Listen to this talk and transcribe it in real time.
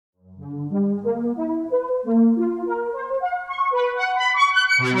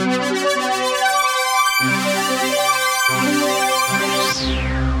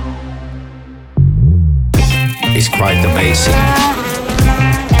quite amazing.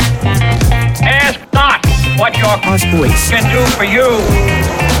 Ask not what your Houseboys can do for you.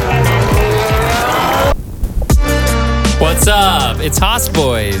 What's up? It's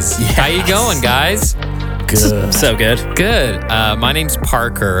Houseboys. Yes. How you going, guys? Good. So good. Good. My name's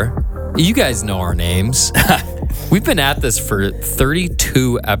Parker. You guys know our names. We've been at this for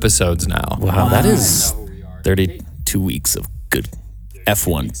 32 episodes now. Wow, that is 32 weeks of good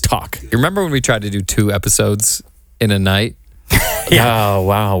F1 talk. You remember when we tried to do 2 episodes in a night? Yeah. Oh,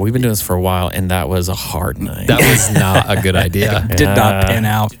 wow. We've been doing this for a while, and that was a hard night. That was not a good idea. Did not pan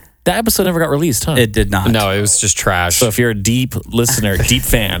out. That episode never got released, huh? It did not. No, it was just trash. So if you're a deep listener, deep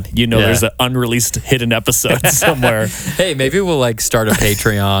fan, you know there's an unreleased hidden episode somewhere. Hey, maybe we'll start a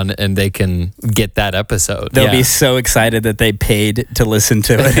Patreon and they can get that episode. They'll be so excited that they paid to listen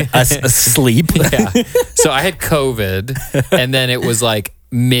to us asleep. Yeah. So I had COVID, and then it was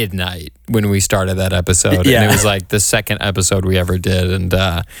midnight when we started that episode. Yeah. And it was the second episode we ever did. And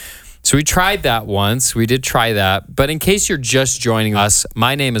so we tried that once. We did try that. But in case you're just joining us,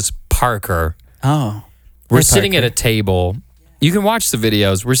 my name is Parker. Oh. We're sitting at a table. You can watch the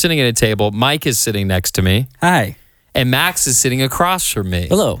videos. We're sitting at a table. Mike is sitting next to me. Hi. And Max is sitting across from me.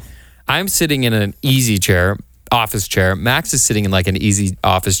 Hello. I'm sitting in an easy chair, office chair. Max is sitting in an easy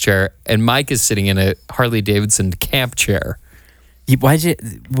office chair. And Mike is sitting in a Harley Davidson camp chair. Why'd you?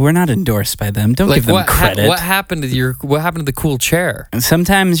 We're not endorsed by them. Don't give them credit. What happened to the cool chair?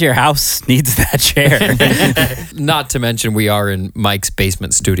 Sometimes your house needs that chair. Not to mention we are in Mike's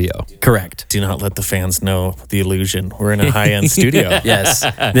basement studio. Correct. Do not let the fans know the illusion. We're in a high-end studio. Yes.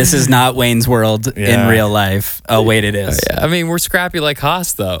 This is not Wayne's World in real life. Oh, wait, it is. I mean, we're scrappy like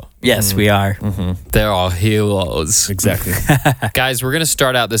Haas, though. Yes, we are. They're all heroes. Exactly. Guys, we're going to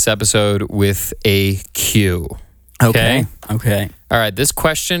start out this episode with a cue. Okay. All right. This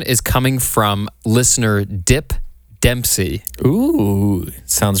question is coming from listener Dip Dempsey. Ooh,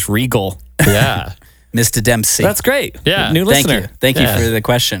 sounds regal. Yeah. Mr. Dempsey. That's great. Yeah. New listener. Thank you for the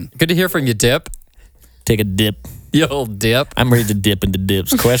question. Good to hear from you, Dip. Take a dip. You old Dip. I'm ready to dip into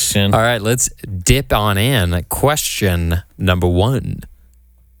Dip's question. All right. Let's dip on in. Question number 1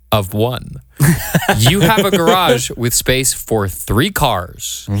 of 1. You have a garage with space for 3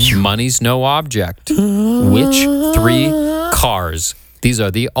 cars. Money's no object. Which 3 cars? These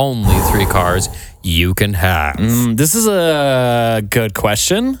are the only 3 cars you can have. This is a good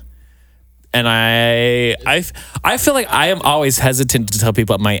question. And I feel like I am always hesitant to tell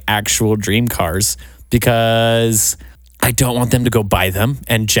people about my actual dream cars because I don't want them to go buy them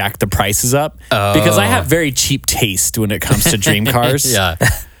and jack the prices up. Because I have very cheap taste when it comes to dream cars. Yeah.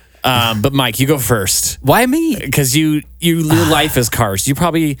 But Mike, you go first. Why me? Because your life is cars. You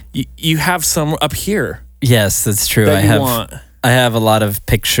probably you have some up here. Yes, that's true. That you want. I have a lot of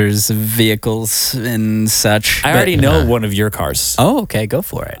pictures of vehicles and such. I already know one of your cars. Oh, okay. Go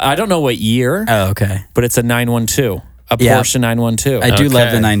for it. I don't know what year, Oh, okay. but it's a 912, a Yeah. Porsche 912. I do love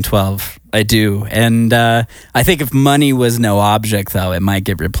Okay. the 912. I do. And I think if money was no object, though, it might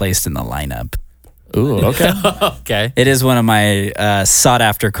get replaced in the lineup. Ooh, okay. Okay. It is one of my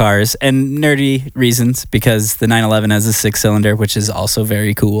sought-after cars, and nerdy reasons, because the 911 has a 6-cylinder, which is also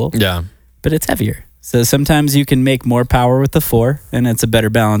very cool, Yeah. but it's heavier. So sometimes you can make more power with the 4, and it's a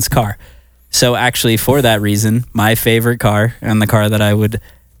better balanced car. So actually, for that reason, my favorite car, and the car that I would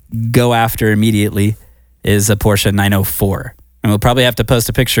go after immediately, is a Porsche 904. And we'll probably have to post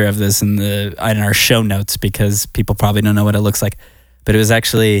a picture of this in our show notes, because people probably don't know what it looks like. But it was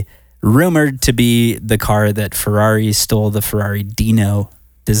actually rumored to be the car that Ferrari stole the Ferrari Dino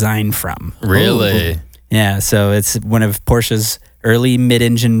design from. Really? Yeah, so it's one of Porsche's early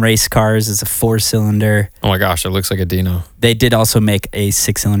mid-engine race cars. It's a 4-cylinder. Oh my gosh, it looks like a Dino. They did also make a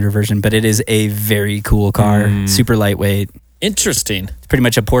 6-cylinder version, but it is a very cool car, super lightweight. Interesting. It's pretty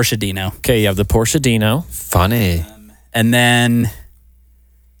much a Porsche Dino. Okay, you have the Porsche Dino. Funny. And then,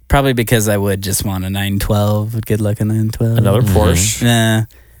 probably because I would just want a 912, a good-looking 912. Another Porsche. Yeah.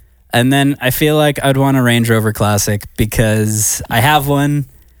 And then I feel like I'd want a Range Rover Classic because I have one.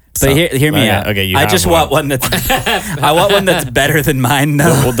 But hear me out. Okay, you I have just one. want one that's I want one that's better than mine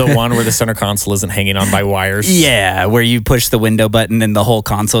though. The one where the center console isn't hanging on by wires. Yeah, where you push the window button and the whole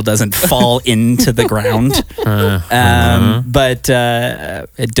console doesn't fall into the ground. But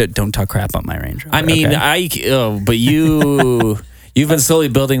don't talk crap on my Range Rover. I mean, okay? but you've been slowly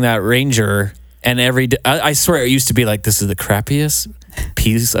building that Ranger, and I swear it used to be like, this is the crappiest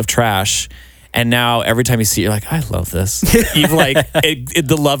piece of trash. And now every time you see it, you're like, I love this. You've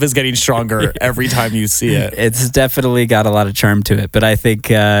the love is getting stronger every time you see it. It's definitely got a lot of charm to it. But I think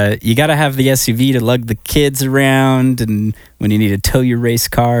you got to have the SUV to lug the kids around and when you need to tow your race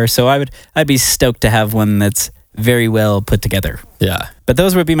car. So I'd be stoked to have one that's very well put together. Yeah. But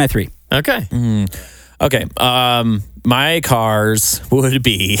those would be my 3. Okay. Okay. My cars would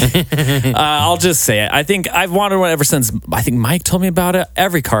be, I'll just say it. I think I've wanted one ever since, I think Mike told me about it.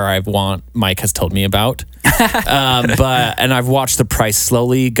 Every car I want, Mike has told me about. And I've watched the price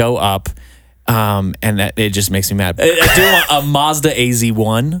slowly go up. And it just makes me mad. I do want a Mazda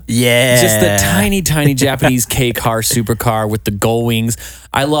AZ1. Yeah. Just the tiny, tiny Japanese K car supercar with the gull wings.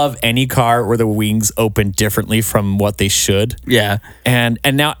 I love any car where the wings open differently from what they should. Yeah. And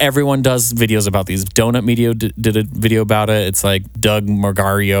now everyone does videos about these. Donut Media did a video about it. It's like Doug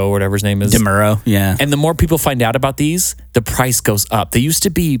Margario, whatever his name is. DeMuro, yeah. And the more people find out about these, the price goes up. They used to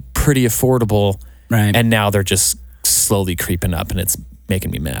be pretty affordable. Right. And now they're just slowly creeping up, and it's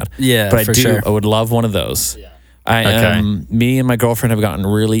making me mad. Yeah, but for sure. I would love one of those. Yeah. Me and my girlfriend have gotten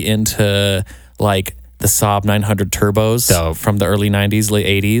really into like the Saab 900 turbos from the early 90s,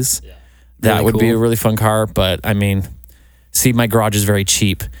 late 80s. Yeah. That Really would be cool. a really fun car, but I mean, see, my garage is very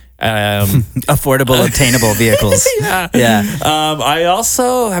cheap. Affordable, obtainable vehicles. Yeah. I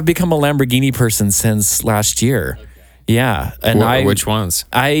also have become a Lamborghini person since last year. Yeah, and Which ones?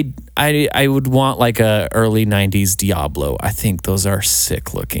 I would want like a early 90s Diablo. I think those are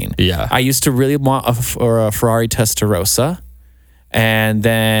sick looking. Yeah. I used to really want a Ferrari Testarossa, and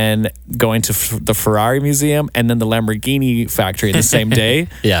then going to the Ferrari museum and then the Lamborghini factory the same day.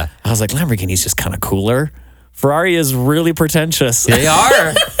 Yeah. I was like, Lamborghini's just kind of cooler. Ferrari is really pretentious. They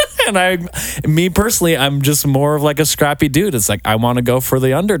are. And me personally, I'm just more of like a scrappy dude. It's like I want to go for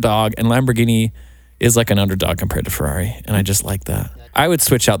the underdog, and Lamborghini is like an underdog compared to Ferrari, and I just like that. I would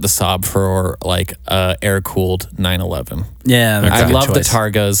switch out the Saab for like a air-cooled 911. Yeah. That's I a good love the choice.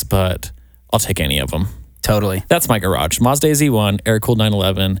 Targas, but I'll take any of them. Totally. That's my garage. Mazda Z1, air-cooled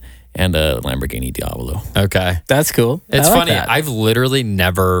 911, and a Lamborghini Diablo. Okay. That's cool. It's I like funny. that. I've literally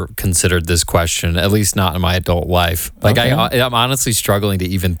never considered this question, at least not in my adult life. Like I'm honestly struggling to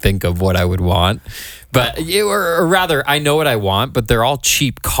even think of what I would want. But or rather, I know what I want, but they're all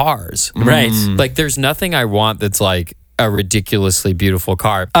cheap cars. Right. Like there's nothing I want that's like a ridiculously beautiful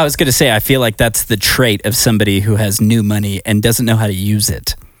car. I was going to say, I feel like that's the trait of somebody who has new money and doesn't know how to use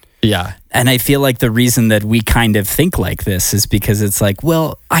it. Yeah. And I feel like the reason that we kind of think like this is because it's like,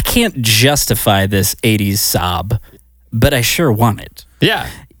 well, I can't justify this 80s Saab, but I sure want it. Yeah.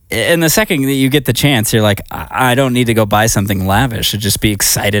 And the second that you get the chance, you're like, I don't need to go buy something lavish. I'd just be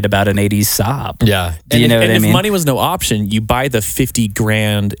excited about an 80s Saab. Yeah. Do you know what I if mean? money was no option, you buy the 50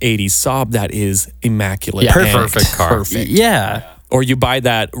 grand 80s Saab that is immaculate. Yeah. and Perfect car. Perfect. Yeah. Or you buy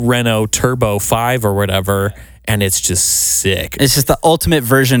that Renault Turbo 5 or whatever, and it's just sick. It's just the ultimate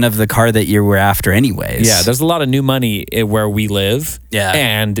version of the car that you were after anyways. Yeah, there's a lot of new money where we live. Yeah.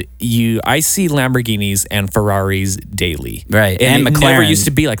 And I see Lamborghinis and Ferraris daily. Right. And And it never McLaren. used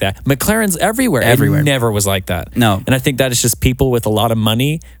to be like that. McLaren's everywhere. Everywhere. It never was like that. No. And I think that is just people with a lot of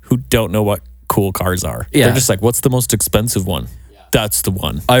money who don't know what cool cars are. Yeah. They're just like, what's the most expensive one? That's the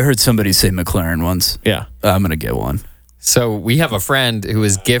one. I heard somebody say McLaren once. Yeah. I'm going to get one. So we have a friend who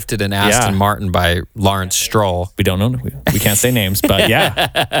was gifted an Aston Yeah. Martin by Lawrence Stroll. We don't know. We can't say names, but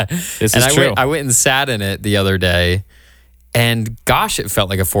yeah. This is true. I went and sat in it the other day, and gosh, it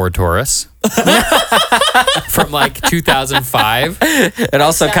felt like a Ford Taurus from like 2005. It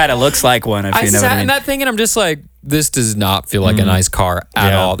also kind of looks like one, if I you know what sat I mean. in that thing, and I'm just like, this does not feel like a nice car at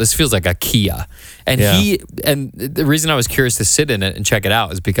Yeah. all. This feels like a Kia. And Yeah. the reason I was curious to sit in it and check it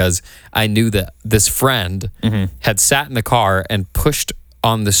out is because I knew that this friend had sat in the car and pushed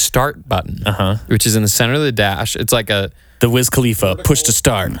on the start button, which is in the center of the dash. It's like a The Wiz Khalifa, push to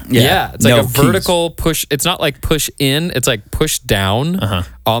start. yeah, it's like No a vertical push. It's not like push in. It's like push down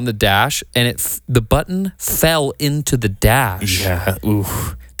on the dash, and the button fell into the dash. Yeah. Ooh.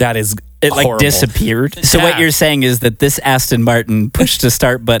 That is It like horrible. disappeared. So what Yeah. you're saying is that this Aston Martin push to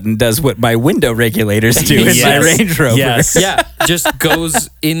start button does what my window regulators do in my Yes. Range Rover. Yes. Yeah, just goes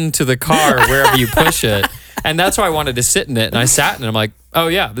into the car wherever you push it, and that's why I wanted to sit in it. And I sat in it. I'm like, oh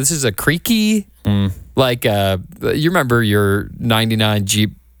yeah, this is a creaky, like you remember your '99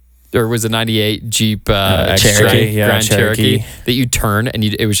 Jeep. Or was it '98 Jeep Cherokee, yeah, Grand Cherokee. Cherokee that you turn and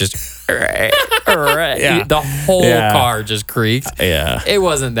it was just the whole Yeah. car just creaked. Yeah. It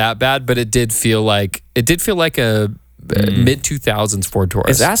wasn't that bad, but it did feel like a mid 2000s Ford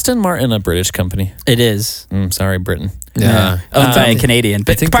Taurus. Is Aston Martin a British company? It is. Sorry, Britain. yeah. Owned by a Canadian.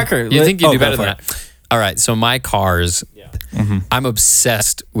 But Parker, You think you oh, do go better for than it. that. All right, so my cars, I'm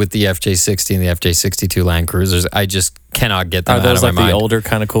obsessed with the FJ60 and the FJ62 Land Cruisers. I just cannot get them Are out those of like my mind. the older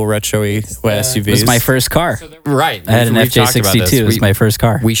kind of cool retro-y SUVs? It was my first car. Right. I had an We've talked about this. FJ62. It was my first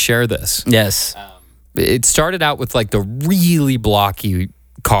car. We share this. Yes. It started out with like the really blocky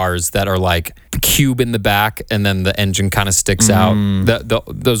cars that are like cube in the back and then the engine kind of sticks out.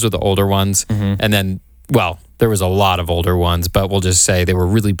 Those are the older ones. And then, well, there was a lot of older ones, but we'll just say they were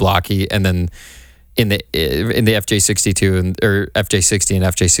really blocky. And then in the FJ62 or FJ60 and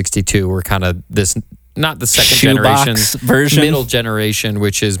FJ62 were kind of this, not the second generation version, middle generation,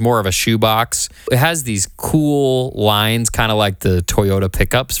 which is more of a shoebox. It has these cool lines, kind of like the Toyota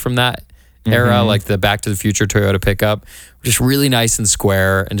pickups from that era, like the Back to the Future Toyota pickup, just really nice and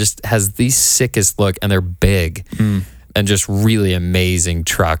square, and just has the sickest look, and they're big and just really amazing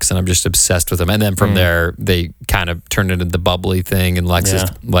trucks, and I'm just obsessed with them. And then from there, they kind of turned into the bubbly thing, and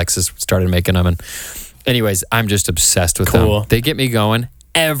Lexus started making them. And anyways, I'm just obsessed with them. They get me going.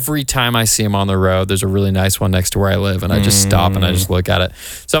 Every time I see them on the road, there's a really nice one next to where I live, and I just stop and I just look at it.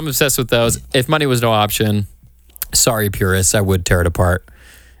 So I'm obsessed with those. If money was no option, sorry purists, I would tear it apart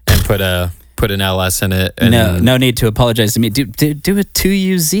and put an LS in it. And no need to apologize to me. Do a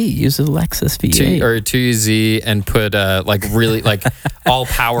 2UZ. Use a Lexus V8 or a 2UZ and put like really like all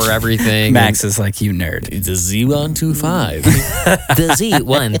power everything. Max is like, you nerd. It's a Z125. The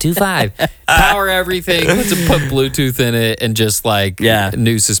Z125. Power everything. Put Bluetooth in it and just like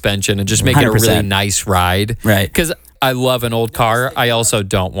new suspension and just make it a really nice ride. Right. Because I love an old car. I also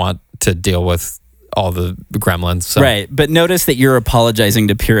don't want to deal with all the gremlins. So. Right. But notice that you're apologizing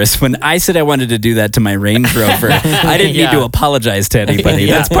to purists. When I said I wanted to do that to my Range Rover, I didn't need to apologize to anybody.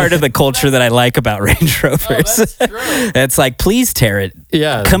 That's part of the culture that I like about Range Rovers. That's true. It's like, please tear it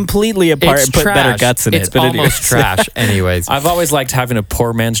completely apart and put better guts in it. It's almost trash anyways. I've always liked having a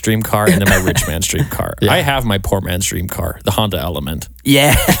poor man's dream car and then my rich man's dream car. I have my poor man's dream car, the Honda Element.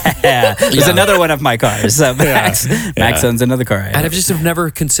 Yeah. There's another one of my cars. So Max owns another car. And I've just never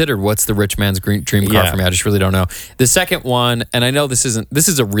considered what's the rich man's dream car for me. I just really don't know. The second one, and I know this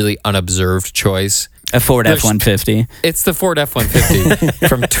is a really unobserved choice. A Ford F-150. It's the Ford F-150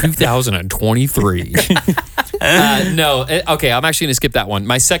 from 2023. Okay, I'm actually going to skip that one.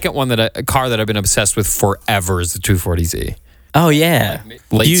 My second one, a car that I've been obsessed with forever, is the 240Z. Oh, yeah.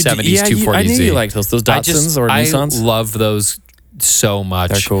 Late 70s 240Z. I knew you liked those Datsuns or Nissans. I love those so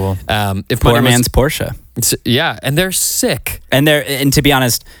much. They're cool. If Poor man's Porsche. Yeah, and they're sick. And to be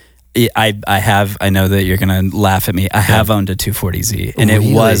honest, I know that you're going to laugh at me. I have owned a 240Z, and it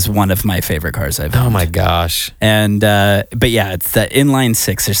was one of my favorite cars I've owned. Oh my gosh. And, but yeah, it's the inline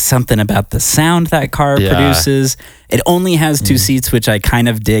six. There's something about the sound that car produces. It only has two seats, which I kind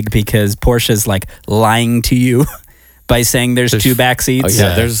of dig because Porsche's like lying to you by saying there's two back seats. Oh,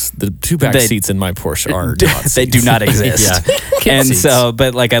 yeah, there's the two back seats in my Porsche are not they do not exist. And seats. So,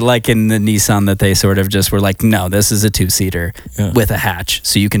 but like I like in the Nissan that they sort of just were like, no, this is a two-seater with a hatch,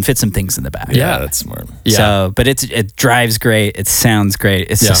 so you can fit some things in the back. Yeah, that's smart. Yeah. So, but it drives great. It sounds great.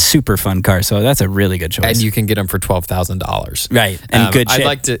 It's a super fun car. So that's a really good choice. And you can get them for $12,000. Right. And good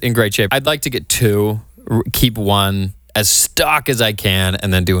shape. In great shape. I'd like to get two, keep one as stock as I can,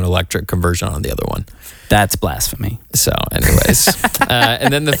 and then do an electric conversion on the other one. That's blasphemy. So, anyways,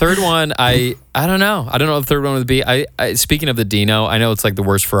 and then the third one, I don't know. I don't know what the third one would be. I speaking of the Dino, I know it's like the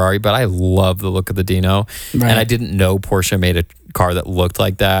worst Ferrari, but I love the look of the Dino, and I didn't know Porsche made a car that looked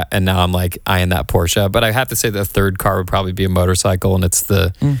like that, and now I'm like eyeing that Porsche. But I have to say the third car would probably be a motorcycle, and it's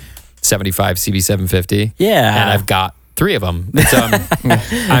the 75 CB750. Yeah, and I've got 3 of them, so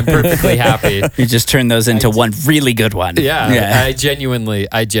I'm perfectly happy. You just turn those into one really good one. Yeah. I genuinely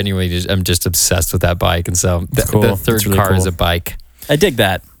am just obsessed with that bike, and so the third car is a bike. I dig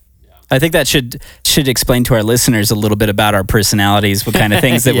that. I think that should explain to our listeners a little bit about our personalities, what kind of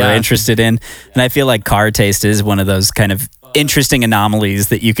things that we're interested in. And I feel like car taste is one of those kind of interesting anomalies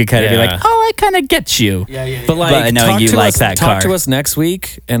that you could kind of be like, oh, I kind of get you. But I know you like that car. Talk to us next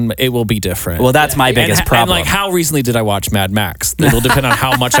week, and it will be different. Well, that's my biggest problem. And like, how recently did I watch Mad Max? It will depend on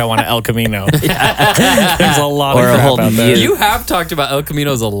how much I want to El Camino. There's a lot of crap out there. You have talked about El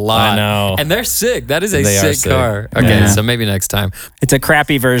Caminos a lot. I know. And they're sick. That is a sick car. Okay, so maybe next time. It's a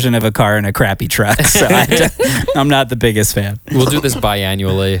crappy version of a car in a crappy truck, so I'm not the biggest fan. We'll do this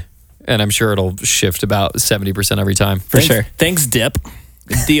biannually, and I'm sure it'll shift about 70% every time. For sure. Thanks, Dip.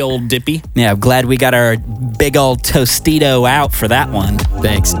 The old Dippy. Yeah, I'm glad we got our big old Tostito out for that one.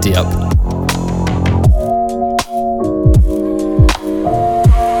 Thanks, Dip. I'm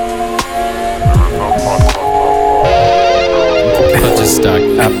just stuck.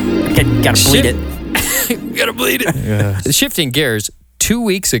 Gotta bleed it. Gotta bleed it. Yeah. Shifting gears, 2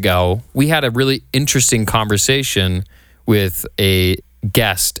 weeks ago, we had a really interesting conversation with a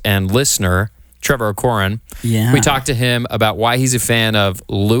guest and listener, Trevor O'Corin. Yeah. We talked to him about why he's a fan of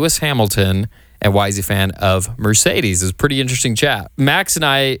Lewis Hamilton and why he's a fan of Mercedes. It was a pretty interesting chat. Max and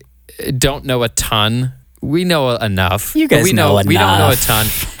I don't know a ton we know enough. You guys we know We don't know a enough. ton.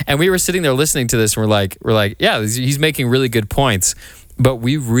 And we were sitting there listening to this, and we're like, yeah, he's making really good points. But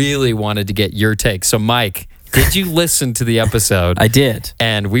we really wanted to get your take. So, Mike, did you listen to the episode? I did.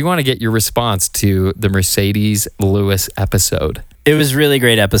 And we want to get your response to the Mercedes Lewis episode. It was a really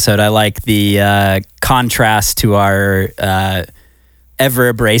great episode. I like the contrast to our ever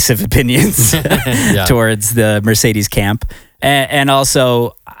abrasive opinions towards the Mercedes camp. And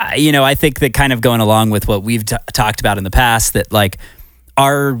also, I think that kind of going along with what we've talked about in the past, that like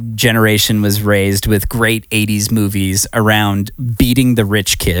our generation was raised with great 80s movies around beating the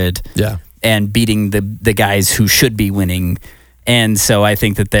rich kid and beating the guys who should be winning. And so I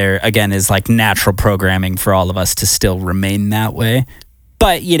think that there, again, is like natural programming for all of us to still remain that way.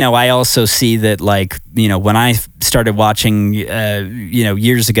 But, I also see that, like, when I started watching,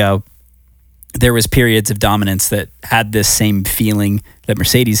 years ago, there was periods of dominance that had this same feeling that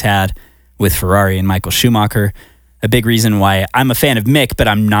Mercedes had with Ferrari and Michael Schumacher. A big reason why I'm a fan of Mick, but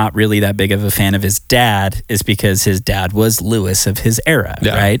I'm not really that big of a fan of his dad, is because his dad was Lewis of his era,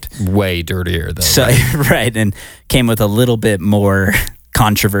 right? Way dirtier, though. So, right, and came with a little bit more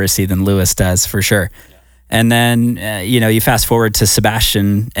controversy than Lewis does, for sure. And then, you fast forward to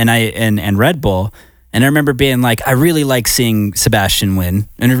Sebastian and Red Bull, and I remember being like, I really like seeing Sebastian win,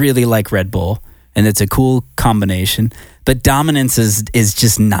 and I really like Red Bull, and it's a cool combination. But dominance is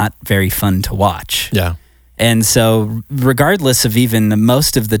just not very fun to watch. Yeah. And so, regardless of even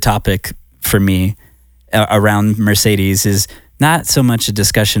most of the topic for me around Mercedes is not so much a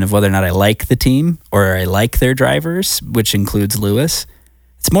discussion of whether or not I like the team or I like their drivers, which includes Lewis.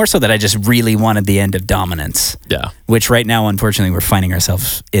 It's more so that I just really wanted the end of dominance. Yeah. Which right now, unfortunately, we're finding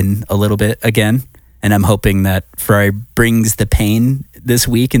ourselves in a little bit again. And I'm hoping that Ferrari brings the pain this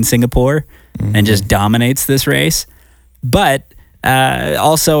week in Singapore and just dominates this race. But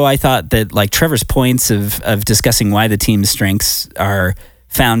also, I thought that like Trevor's points of discussing why the team's strengths are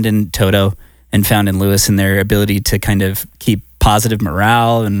found in Toto and found in Lewis and their ability to kind of keep positive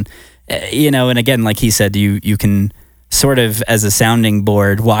morale. And, and again, like he said, you can sort of as a sounding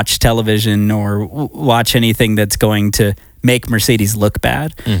board watch television or watch anything that's going to make Mercedes look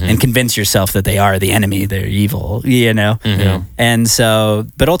bad and convince yourself that they are the enemy, they're evil, And so,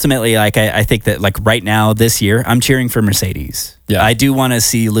 but ultimately, like, I think that like right now, this year, I'm cheering for Mercedes. Yeah. I do want to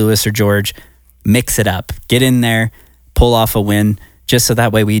see Lewis or George mix it up, get in there, pull off a win, just so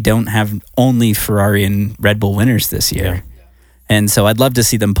that way we don't have only Ferrari and Red Bull winners this year. Yeah. And so I'd love to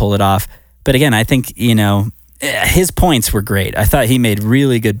see them pull it off. But again, I think, his points were great. I thought he made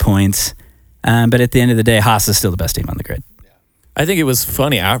really good points. But at the end of the day, Haas is still the best team on the grid. I think it was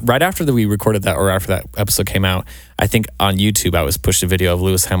funny. Right after we recorded that, or after that episode came out, I think on YouTube I was pushed a video of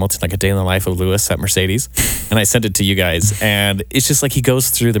Lewis Hamilton, like a day in the life of Lewis at Mercedes, and I sent it to you guys. And it's just like he goes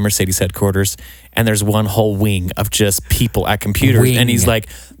through the Mercedes headquarters, and there's one whole wing of just people at computers, and he's like,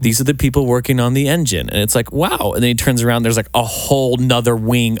 "These are the people working on the engine," and it's like, "Wow!" And then he turns around, there's like a whole nother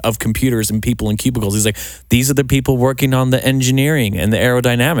wing of computers and people in cubicles. He's like, "These are the people working on the engineering and the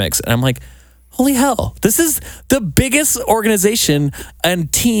aerodynamics," and I'm like, holy hell, this is the biggest organization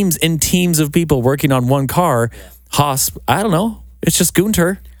and teams of people working on one car. Haas, I don't know. It's just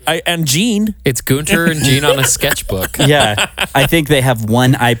Gunter and Gene. It's Gunter and Gene on a sketchbook. Yeah. I think they have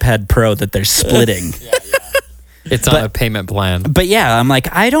one iPad Pro that they're splitting. It's on a payment plan. But yeah, I'm like,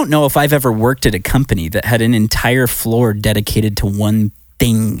 I don't know if I've ever worked at a company that had an entire floor dedicated to one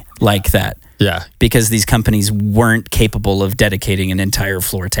thing like that. Yeah. Because these companies weren't capable of dedicating an entire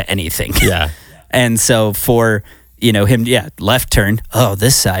floor to anything. Yeah. And so for, him, left turn,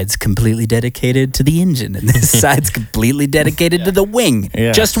 this side's completely dedicated to the engine and this side's completely dedicated to the wing.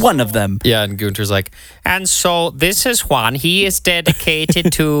 Yeah. Just one of them. Yeah, and Gunter's like, and so this is Juan. He is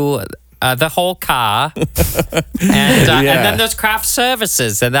dedicated to the whole car. And then there's craft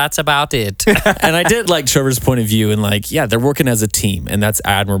services, and that's about it. And I did like Trevor's point of view, and like, yeah, they're working as a team, and that's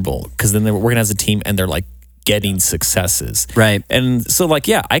admirable, because then they're working as a team and they're like getting successes. Right. And so like,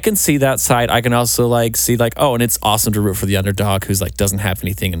 yeah, I can see that side. I can also like see like, and it's awesome to root for the underdog who's like doesn't have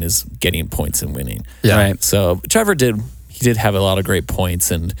anything and is getting points and winning. Yeah. Right. So Trevor did have a lot of great points,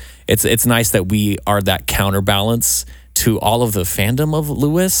 and it's nice that we are that counterbalance to all of the fandom of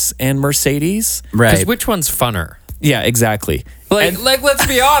Lewis and Mercedes. Right. Because which one's funner? Yeah, exactly. Like, let's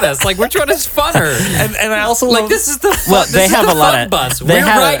be honest. Like, which one is funner? And I also Like, love, this is the fun, Well, they this have is a the lot fun of- bus. they We're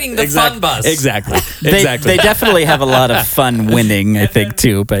have- riding the fun bus. Exactly. They definitely have a lot of fun winning, I think,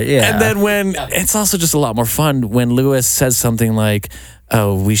 too. But yeah. And then when it's also just a lot more fun when Lewis says something like,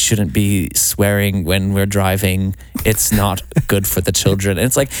 "Oh, we shouldn't be swearing when we're driving. It's not good for the children." And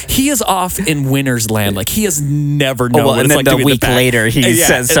it's like he is off in winner's land. Like he has never known what and it's then like to the be in the week back. later, he Yeah,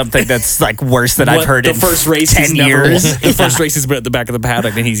 says it- something that's like worse than I've what- heard the in first race 10 he's never years. won. The first race he's been at the back of the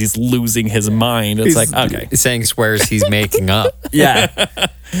paddock and he's losing his mind. It's like, okay. Saying swears he's making up. Yeah.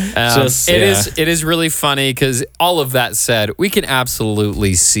 It is really funny because all of that said, we can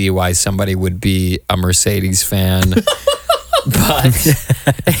absolutely see why somebody would be a Mercedes fan. But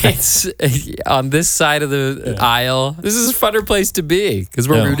it's on this side of the aisle. This is a funner place to be because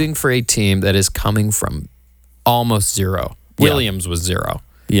we're rooting for a team that is coming from almost zero. Williams was zero,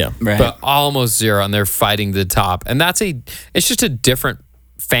 Yeah. Right. but almost zero, and they're fighting the top. And it's just a different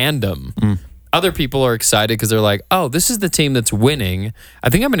fandom. Other people are excited because they're like, oh, this is the team that's winning. I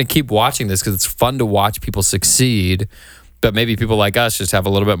think I'm going to keep watching this because it's fun to watch people succeed. But maybe people like us just have a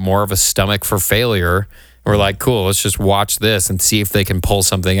little bit more of a stomach for failure. We're like, cool, let's just watch this and see if they can pull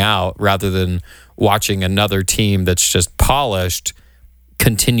something out rather than watching another team that's just polished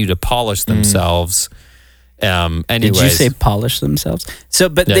continue to polish themselves. Anyways. Did you say polish themselves? So,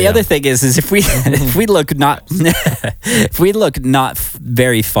 but the other thing is if we if we look not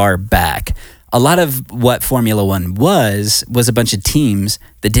very far back, a lot of what Formula One was a bunch of teams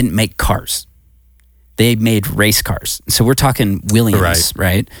that didn't make cars. They made race cars. So we're talking Williams,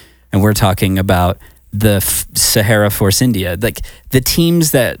 right? And we're talking about the Sahara Force India, like the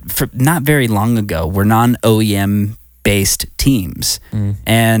teams that for not very long ago were non-OEM based teams.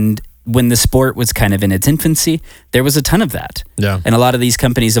 And when the sport was kind of in its infancy, there was a ton of that. Yeah. And a lot of these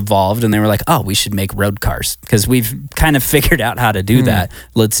companies evolved and they were like, oh, we should make road cars because we've kind of figured out how to do that.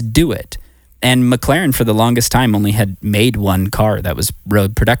 Let's do it. And McLaren for the longest time only had made one car that was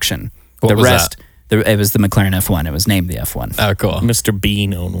road production. What was that? It was the McLaren F1. It was named the F1. Oh, cool. Mr.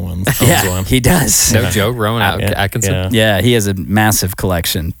 Bean owns one. Yeah, he does. No joke, Rowan Atkinson. Yeah. Yeah, he has a massive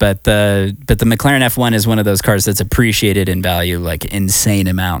collection. But the McLaren F1 is one of those cars that's appreciated in value like insane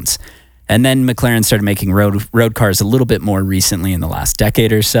amounts. And then McLaren started making road cars a little bit more recently in the last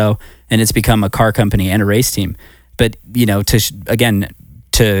decade or so, and it's become a car company and a race team. But you know,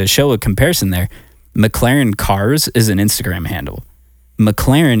 to show a comparison there, McLaren Cars is an Instagram handle.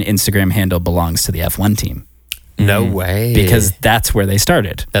 McLaren Instagram handle belongs to the F1 team. No way. Because that's where they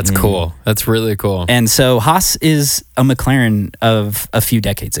started. That's cool. That's really cool. And so Haas is a McLaren of a few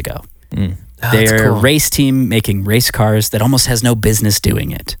decades ago. They're a cool. race team making race cars that almost has no business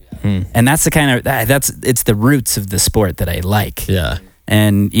doing it. And that's the kind of it's the roots of the sport that I like. Yeah.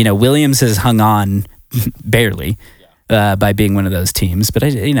 And you know, Williams has hung on barely by being one of those teams, but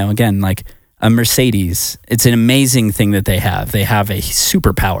again, like a Mercedes, it's an amazing thing that they have. They have a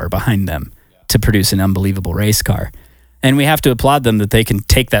superpower behind them to produce an unbelievable race car. And we have to applaud them that they can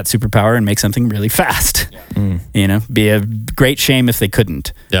take that superpower and make something really fast. You know, be a great shame if they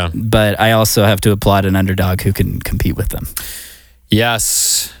couldn't. Yeah. But I also have to applaud an underdog who can compete with them.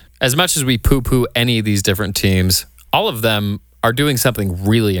 Yes. As much as we poo-poo any of these different teams, all of them are doing something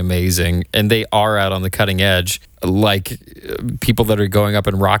really amazing, and they are out on the cutting edge, like people that are going up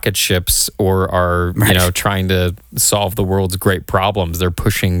in rocket ships or are, trying to solve the world's great problems. They're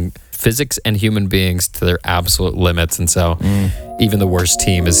pushing physics and human beings to their absolute limits, and so even the worst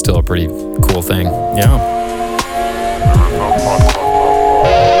team is still a pretty cool thing. Yeah.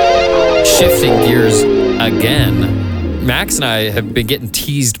 Shifting gears again, Max and I have been getting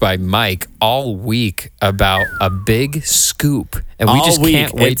teased by Mike all week about a big scoop, and we just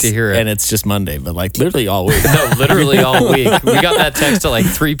can't wait to hear it. And it's just Monday, but like literally all week. No, literally all week. We got that text at like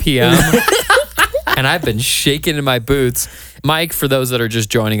 3 p.m. and I've been shaking in my boots. Mike, for those that are just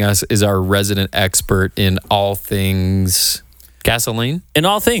joining us, is our resident expert in all things gasoline. In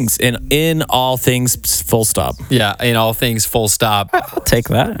all things, full stop. Yeah, in all things, full stop. I'll take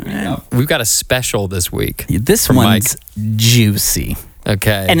that. We've got a special this week. This from one's juicy.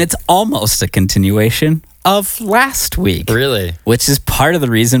 Okay. And it's almost a continuation of last week. Really? Which is part of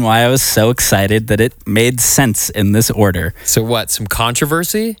the reason why I was so excited that it made sense in this order. So what, some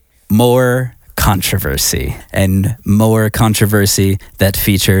controversy? More controversy. And more controversy that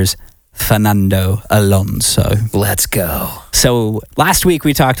features Fernando Alonso. Let's go. So last week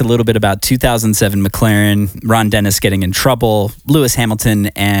we talked a little bit about 2007 McLaren, Ron Dennis getting in trouble. Lewis Hamilton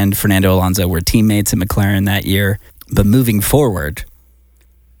and Fernando Alonso were teammates at McLaren that year. But moving forward,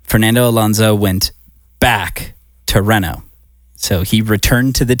 Fernando Alonso went back to Renault. So he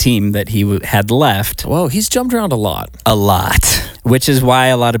returned to the team that he had left Whoa, he's jumped around a lot. a lot, which is why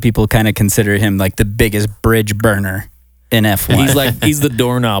a lot of people kind of consider him like the biggest bridge burner in F1. He's the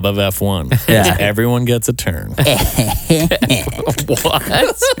doorknob of F1. Yeah. Everyone gets a turn.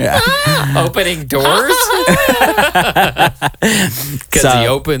 What? Opening doors? Because So- he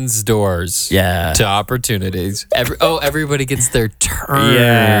opens doors Yeah. to opportunities. Everybody gets their turn.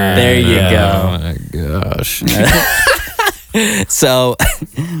 Yeah. There you Oh my gosh. So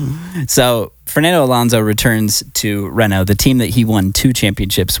Fernando Alonso returns to Renault, the team that he won 2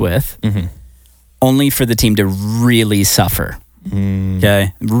 championships with, only for the team to really suffer.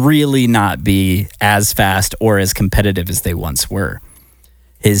 Okay, really not be as fast or as competitive as they once were.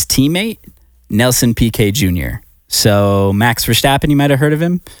 His teammate, Nelson Piquet Jr. So Max Verstappen, you might have heard of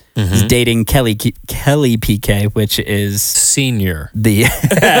him. He's dating Kelly Piquet, which is Senior. the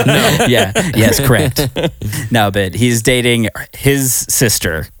yes, correct. No, but he's dating his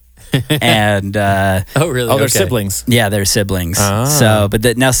sister, and Oh, really? Oh, they're Okay. siblings. yeah, they're siblings. Ah. So, but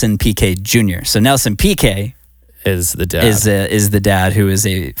the Nelson Piquet Jr. So Nelson Piquet Is the dad. is the dad who is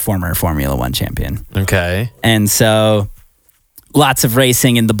a former Formula One champion, Okay. and so lots of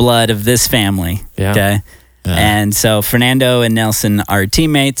racing in the blood of this family. Yeah. Okay, and so Fernando and Nelson are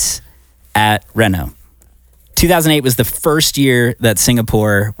teammates at Renault. 2008 was the first year that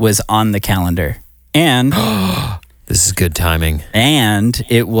Singapore was on the calendar, and This is good timing.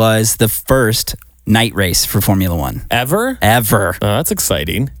 it was the first night race for Formula One Ever? ever. Oh, that's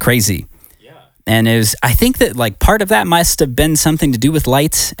exciting. Crazy. Yeah. And it was, I think that like part of that must have been something to do with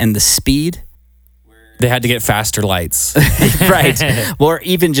lights and the speed. They had to get faster lights. Right. Or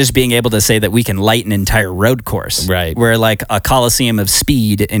even just being able to say that we can light an entire road course. Right. Where like a coliseum of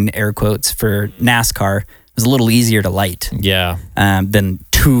speed in air quotes for NASCAR was a little easier to light Yeah. than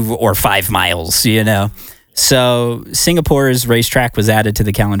 2 or 5 miles, you know? So Singapore's racetrack was added to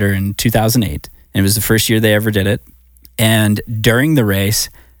the calendar in 2008. And it was the first year they ever did it. And during the race,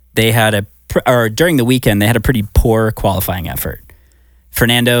 during the weekend, they had a pretty poor qualifying effort.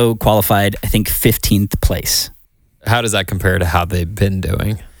 Fernando qualified, I think, 15th place. How does that compare to how they've been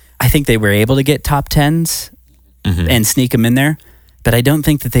doing? I think they were able to get top 10s and sneak them in there, but I don't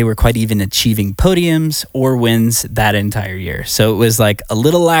think that they were quite even achieving podiums or wins that entire year. So it was like a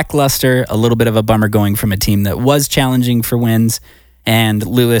little lackluster, a little bit of a bummer going from a team that was challenging for wins, and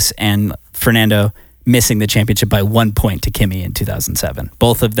Lewis and Fernando missing the championship by 1 point to Kimi in 2007.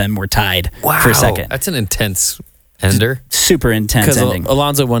 Both of them were tied for second. That's an intense ender. Super intense Because ending.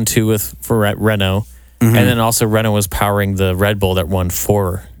 Alonso won 2 for Renault. And then also Renault was powering the Red Bull that won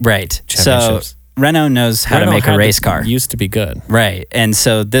 4 Right. So championships. Renault knows how to Renault make a had race car. Used to be good. Right. And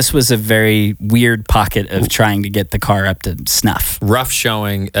so this was a very weird pocket of trying to get the car up to snuff. Rough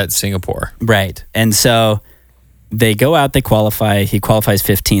showing at Singapore. Right. And so they go out, they qualify. He qualifies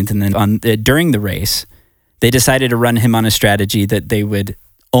 15th. And then during the race, they decided to run him on a strategy that they would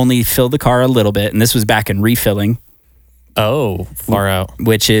only fill the car a little bit. And this was back in refilling, Oh, far out.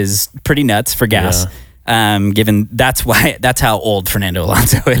 which is pretty nuts for gas. Given that's how old Fernando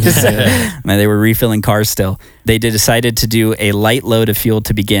Alonso is. They were refilling cars still. They decided to do a light load of fuel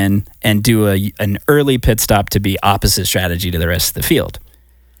to begin and do an early pit stop to be opposite strategy to the rest of the field.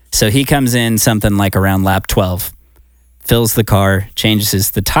 So he comes in something like around lap 12, fills the car,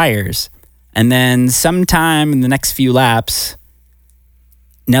 changes the tires, and then sometime in the next few laps,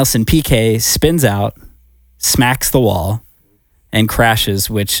 Nelson Piquet spins out, smacks the wall, and crashes,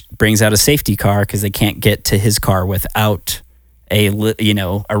 which brings out a safety car because they can't get to his car without a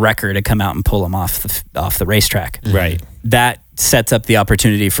wrecker to come out and pull him off the racetrack. Right. That sets up the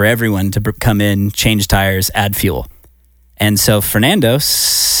opportunity for everyone to come in, change tires, add fuel. And so Fernando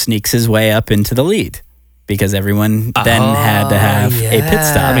sneaks his way up into the lead because everyone then had to have a pit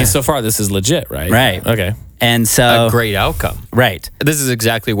stop. I mean, so far this is legit, right? Right. Okay. And so, A great outcome. right. This is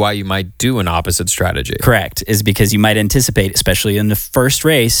exactly why you might do an opposite strategy. Correct, is because you might anticipate, especially in the first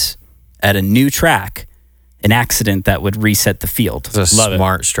race at a new track, an accident that would reset the field. It's a Love it.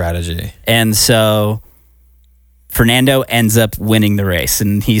 smart strategy. And so Fernando ends up winning the race.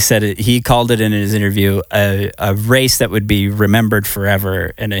 And he said he called it in his interview a race that would be remembered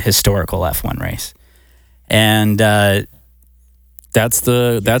forever in a historical F1 race. And That's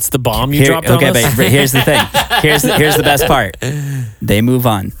the bomb you dropped on okay, us? but here's the thing. Here's the best part. They move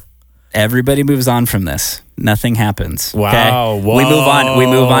on. Everybody moves on from this. Nothing happens. Wow, Okay? We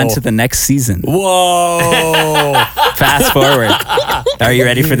move on to the next season. Whoa. Fast forward. Are you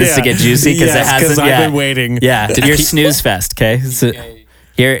ready for this to get juicy? Because Yes, it hasn't 'cause I've yet. been waiting. Yeah, your snooze fest. Okay, so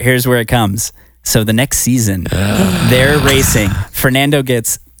here's where it comes. So the next season, they're racing. Fernando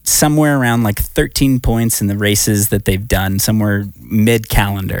gets somewhere around like 13 points in the races that they've done, somewhere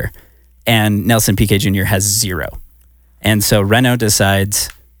mid-calendar. And Nelson Piquet Jr. has 0. And so Renault decides,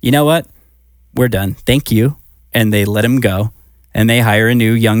 you know what? We're done. Thank you. And they let him go. And they hire a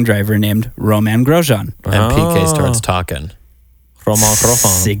new young driver named Romain Grosjean. And Piquet starts talking. Romain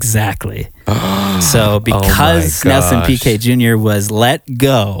Grosjean. Exactly. So because Nelson Piquet Jr. was let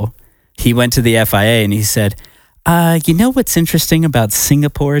go, he went to the FIA and he said, you know what's interesting about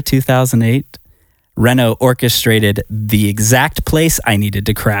Singapore 2008? Renault orchestrated the exact place I needed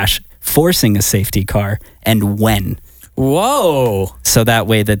to crash, forcing a safety car, and when. Whoa. So that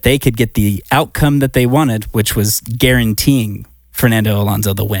way that they could get the outcome that they wanted, which was guaranteeing Fernando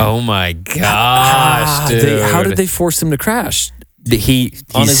Alonso the win. Oh my gosh, dude. How did they force him to crash? He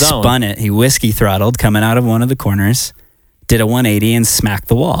On his own. spun it. He whiskey throttled coming out of one of the corners, did a 180 and smacked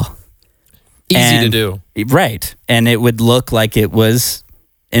the wall. Easy to do. Right. And it would look like it was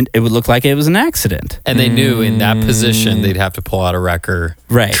an accident. And they knew in that position they'd have to pull out a wrecker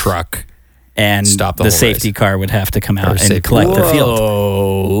truck. And Stop the the whole safety race. car would have to come out safety and collect the field.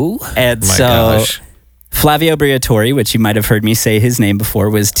 Oh. And so gosh. Flavio Briatore, which you might have heard me say his name before,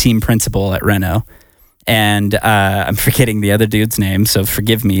 was team principal at Renault. And I'm forgetting the other dude's name, so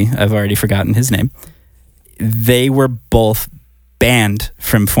forgive me. I've already forgotten his name. They were both banned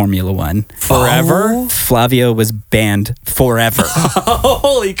from Formula One. Forever? Flavio was banned forever.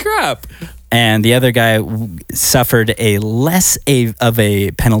 Holy crap. And the other guy suffered a less of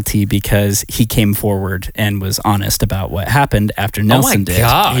a penalty because he came forward and was honest about what happened after Nelson did.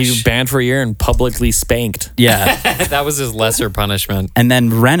 Gosh. He was banned for a year and publicly spanked. Yeah. That was his lesser punishment. And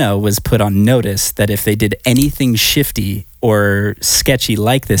then Renault was put on notice that if they did anything shifty or sketchy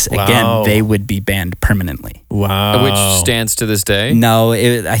like this again, they would be banned permanently. Wow. Which stands to this day. No,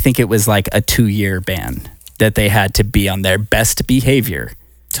 I think it was like a 2-year ban that they had to be on their best behavior.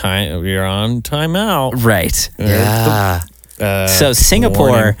 You're on timeout. Right. Yeah. So Singapore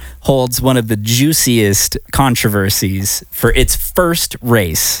warning. holds one of the juiciest controversies for its first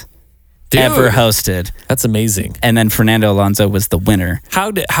race ever hosted. That's amazing. And then Fernando Alonso was the winner.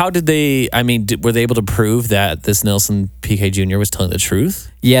 How did they, were they able to prove that this Nelson Piquet Jr. was telling the truth?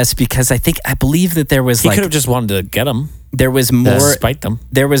 Yes, because I believe that there was He could have just wanted to get him. there was more Spite them.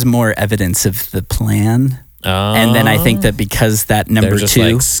 there was more evidence of the plan. And then I think that because that They're number just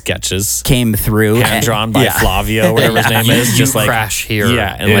 2 like sketches. came through, Hand drawn by Flavio, whatever his name is. You Just like crash here.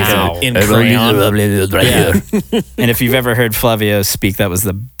 Yeah, and now. like in crayon. And if you've ever heard Flavio speak, that was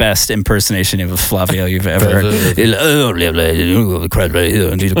the best impersonation of Flavio you've ever heard. He's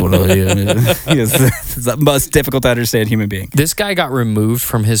the most difficult to understand human being. This guy got removed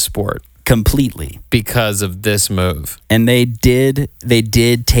from his sport Completely. because of this move. And they did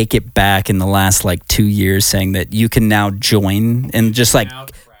take it back in the last like 2 years, saying that you can now join and just like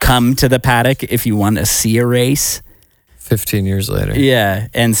come to the paddock if you want to see a race. 15 years later. Yeah.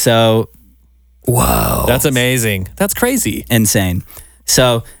 And so, Whoa. That's amazing. That's crazy. insane.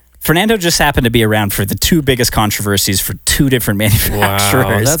 So Fernando just happened to be around for the 2 biggest controversies for 2 different manufacturers.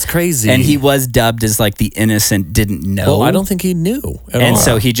 Wow, that's crazy. And he was dubbed as like the innocent didn't know. Well, I don't think he knew at And all.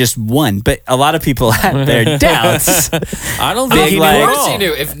 so he just won. But a lot of people had their doubts. I don't think Big he knew like- at Of course all. he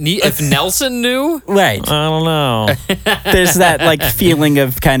knew. If Nelson knew, Right. I don't know. There's that like feeling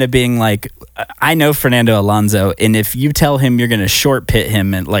of kind of being like, I know Fernando Alonso, and if you tell him you're going to short pit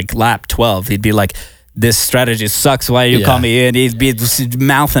him at like lap 12, he'd be like, this strategy sucks. Why you call me in? He'd be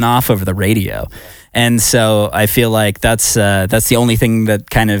mouthing off over the radio. And so I feel like that's the only thing that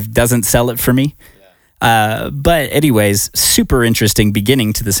kind of doesn't sell it for me. But anyways, super interesting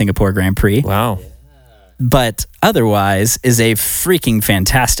beginning to the Singapore Grand Prix. Wow. But otherwise is a freaking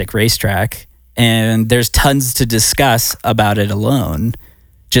fantastic racetrack. And there's tons to discuss about it alone,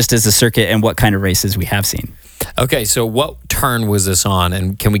 just as a circuit and what kind of races we have seen. okay, so what turn was this on,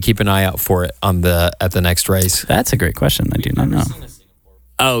 and can we keep an eye out for it at the next race? That's a great question. I do not know.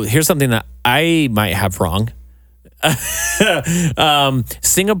 Oh, here's something that I might have wrong.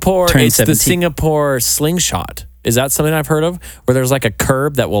 Singapore, Turn it's 17. the Singapore slingshot. Is that something I've heard of? Where there's like a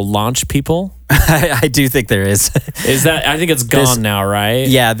curb that will launch people? I do think there is. Is that, I think it's gone This- now, right?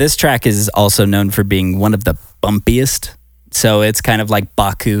 Yeah, this track is also known for being one of the bumpiest. So it's kind of like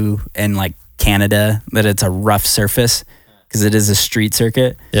Baku and like Canada, that it's a rough surface because it is a street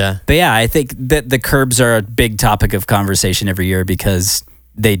circuit. Yeah. But yeah, I think that the curbs are a big topic of conversation every year because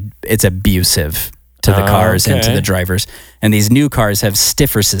it's abusive to the cars and to okay. the drivers. And these new cars have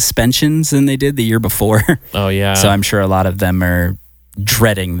stiffer suspensions than they did the year before. Oh, yeah. So I'm sure a lot of them are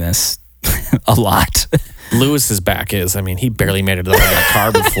dreading this a lot. Lewis's back is. I mean, he barely made it out of that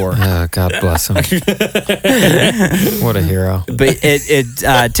car before. Oh, God bless him. What a hero. But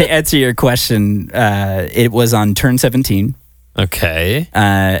to answer your question, it was on turn 17. Okay.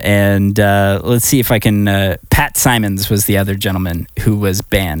 And let's see if I can. Pat Simons was the other gentleman who was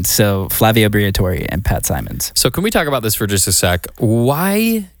banned. So Flavio Briatore and Pat Simons. So can we talk about this for just a sec?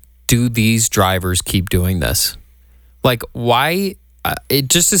 Why do these drivers keep doing this? Like, why? It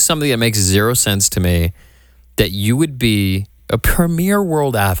just is something that makes zero sense to me, that you would be a premier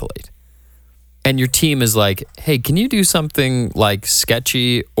world athlete and your team is like, hey, can you do something like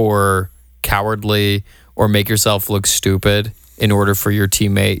sketchy or cowardly or make yourself look stupid in order for your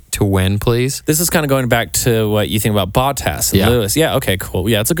teammate to win, please? This is kind of going back to what you think about Bottas and Lewis. Yeah, okay, cool.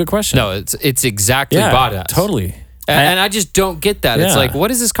 Yeah, it's a good question. No, it's exactly yeah, Bottas. Totally. And I just don't get that. It's Yeah. like,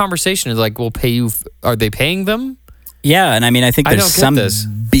 what is this conversation? It's like, we'll pay you. Are they paying them? Yeah, and I mean, I think I there's don't get some this.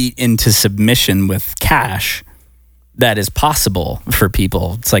 beat into submission with cash that is possible for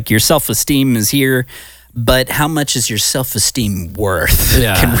people. It's like your self-esteem is here, but how much is your self-esteem worth?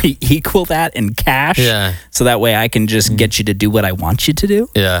 Yeah. Can we equal that in cash? Yeah. So that way I can just get you to do what I want you to do?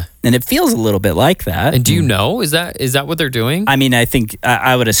 Yeah. And it feels a little bit like that. And do you know, is that what they're doing? I mean, I think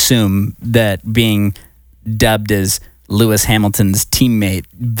I would assume that being dubbed as Lewis Hamilton's teammate,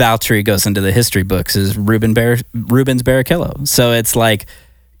 Valtteri goes into the history books as Rubens Barrichello. So it's like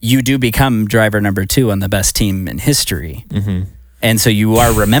you do become driver number 2 on the best team in history. Mm-hmm. And so you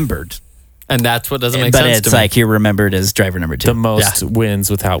are remembered. And that's what doesn't make But sense it's to me. like you're remembered as driver number 2. The most wins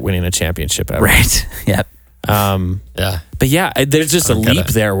without winning a championship ever. Right. Yep. Yeah. But yeah, there's just a don't get leap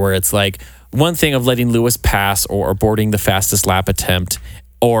it. there where it's like one thing of letting Lewis pass or boarding the fastest lap attempt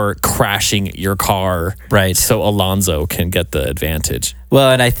or crashing your car. Right. So Alonso can get the advantage. Well,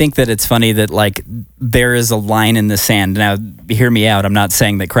 and I think that it's funny that like there is a line in the sand. Now, hear me out. I'm not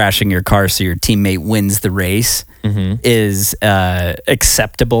saying that crashing your car so your teammate wins the race is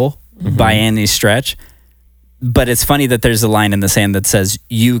acceptable by any stretch. But it's funny that there's a line in the sand that says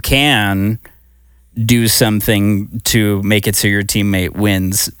you can do something to make it so your teammate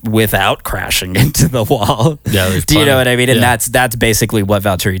wins without crashing into the wall. Yeah, there's Do you know plenty. what I mean? And Yeah. that's basically what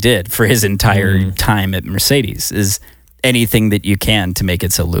Valtteri did for his entire time at Mercedes, is anything that you can to make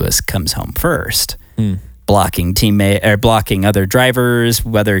it so Lewis comes home first. Blocking blocking other drivers,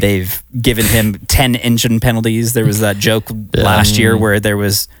 whether they've given him 10 engine penalties. There was that joke last year where there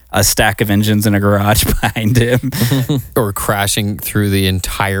was a stack of engines in a garage behind him. Or crashing through the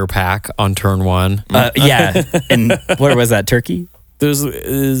entire pack on turn 1. Yeah. And where was that? Turkey?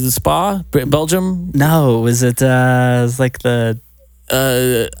 There's Spa, Belgium, No, was it like the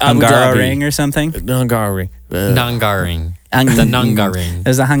Abu Hungaro Dhabi. ring or something? Hungary. Nungaring. The Nungaring. It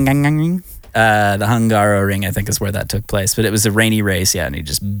was a Hungaroring. The Hungaro ring, I think, is where that took place. But it was a rainy race, yeah, and he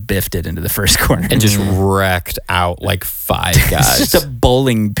just biffed it into the first corner. And just wrecked out like 5 It's guys. just a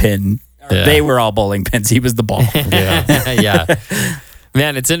bowling pin. Yeah. They were all bowling pins. He was the ball. Yeah.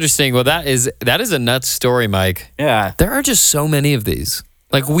 Man, it's interesting. Well, that is a nuts story, Mike. Yeah. There are just so many of these.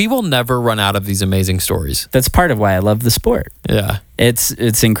 Like, we will never run out of these amazing stories. That's part of why I love the sport. Yeah.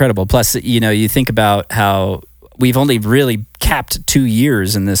 It's incredible. Plus, you think about how we've only really capped 2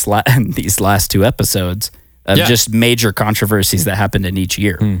 years in in these last 2 episodes of just major controversies that happened in each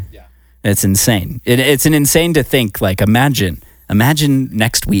year. Yeah. It's insane. It's an insane to think, like, imagine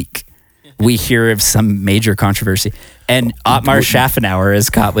next week we hear of some major controversy and Otmar Schaffenauer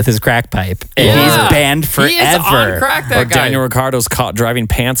is caught with his crack pipe and he's banned forever. He is on crack, that Or guy. Daniel Ricciardo's caught driving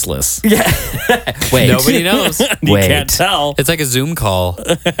pantsless. Wait. Nobody knows. You Wait. can't tell. It's like a Zoom call.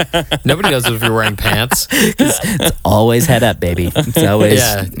 Nobody knows if you're wearing pants. Always head up, baby. It's always,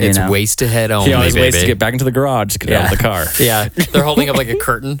 Yeah, it's waist to head only, He always baby. waits to get back into the garage to get out of the car. Yeah, they're holding up like a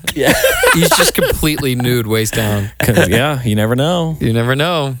curtain. Yeah, he's just completely nude, waist down. 'Cause, yeah, you never know. You never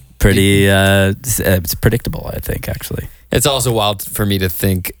know. Pretty, it's predictable, I think, actually. It's also wild for me to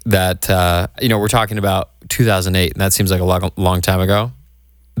think that we're talking about 2008, and that seems like a long time ago.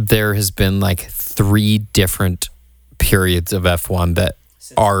 There has been like 3 different periods of F1 that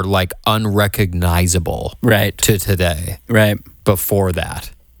are like unrecognizable Right. to today. Right. Before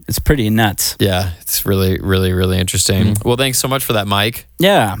that, It's pretty nuts. yeah, it's really, really, really interesting. Well, thanks so much for that, Mike.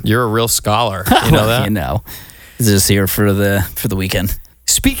 Yeah. You're a real scholar. You know that. You know, just here for the weekend.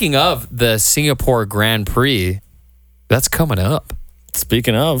 Speaking of the Singapore Grand Prix, that's coming up.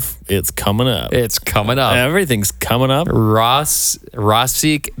 Speaking of, it's coming up. It's coming up. Everything's coming up.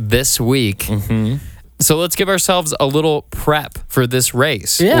 Rossiek this week. So let's give ourselves a little prep for this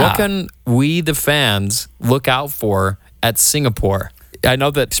race. Yeah. What can we, the fans, look out for at Singapore? I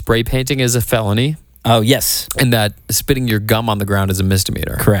know that spray painting is a felony Oh, yes. and that spitting your gum on the ground is a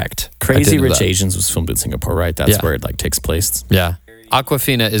misdemeanor. Correct. Crazy didn't know Rich that. Asians was filmed in Singapore, right? That's Yeah. where it like takes place. Yeah.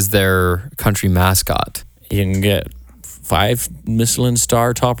 Aquafina is their country mascot. You can get 5 Michelin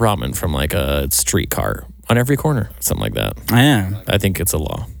star top ramen from like a streetcar on every corner, something like that. Yeah. I think it's a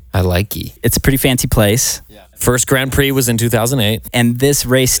law. I like ye. It's a pretty fancy place. First Grand Prix was in 2008. And this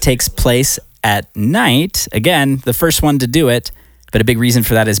race takes place at night. Again, the first one to do it. But a big reason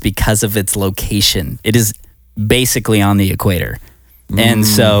for that is because of its location. It is basically on the equator. And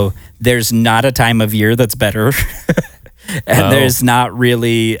so there's not a time of year that's better. And there's not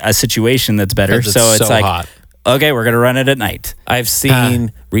really a situation that's better. 'Cause it's So it's so like, hot. okay, we're going to run it at night. I've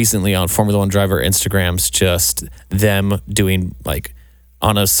seen recently on Formula One driver Instagrams just them doing like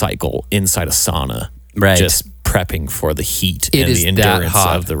on a cycle inside a sauna. Right. Just prepping for the heat It and is the that endurance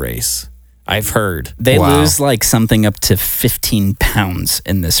hot. of the race. I've heard. They Wow. lose like something up to 15 pounds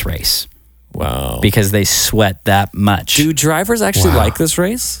in this race Wow. because they sweat that much. Do drivers actually like this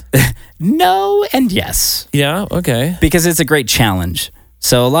race? No and yes, Yeah. Okay. because it's a great challenge.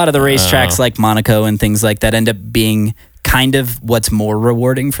 So a lot of the racetracks like Monaco and things like that end up being kind of what's more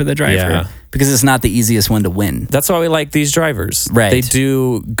rewarding for the driver Yeah. because it's not the easiest one to win. That's why we like these drivers. Right. They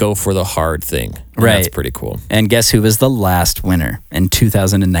do go for the hard thing. And Right. That's pretty cool. And guess who was the last winner in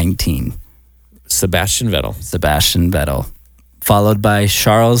 2019? Sebastian Vettel. Sebastian Vettel, followed by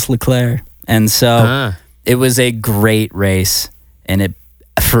Charles Leclerc. And so it was a great race, and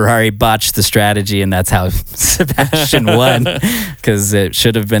Ferrari botched the strategy, and that's how Sebastian won because it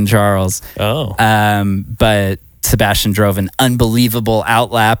should have been Charles. Oh. But Sebastian drove an unbelievable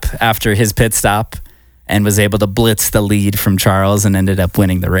outlap after his pit stop and was able to blitz the lead from Charles and ended up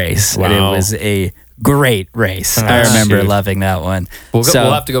winning the race. And it Wow. was a great race. I remember shoot. loving that one. We'll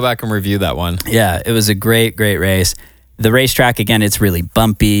So- have to go back and review that one. yeah, it was a great race. The racetrack, again, it's really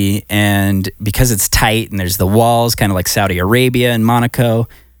bumpy. And because it's tight and there's the walls, kind of like Saudi Arabia and Monaco,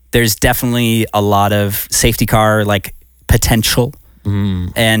 there's definitely a lot of safety car like potential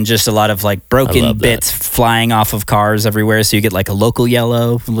and just a lot of like broken love that. bits flying off of cars everywhere. So you get like a local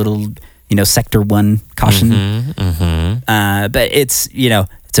yellow, a little, sector 1 caution. But it's,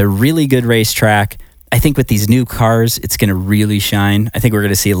 it's a really good racetrack. I think with these new cars, it's going to really shine. I think we're going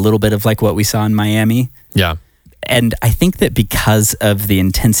to see a little bit of like what we saw in Miami. Yeah. And I think that because of the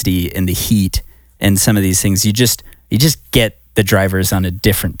intensity and the heat and some of these things, you just get the drivers on a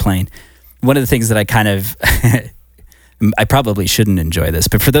different plane. One of the things that I kind of, I probably shouldn't enjoy this,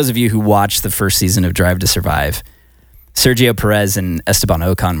 but for those of you who watched the first season of Drive to Survive, Sergio Perez and Esteban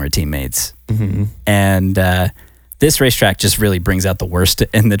Ocon were teammates. And this racetrack just really brings out the worst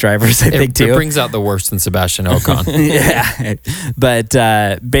in the drivers, I think, too. It brings out the worst in Sebastian Ocon. Yeah.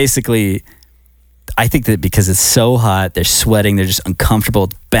 But basically, I think that because it's so hot, they're sweating, they're just uncomfortable,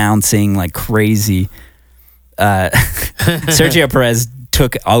 it's bouncing like crazy. Sergio Perez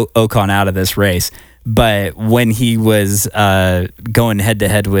took Ocon out of this race, but when he was going head to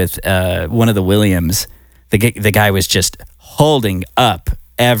head with one of the Williams, the guy was just holding up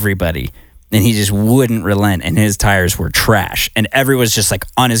everybody, and he just wouldn't relent, and his tires were trash, and everyone's just like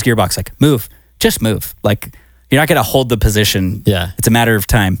on his gearbox, like just move, like you're not gonna hold the position. Yeah. It's a matter of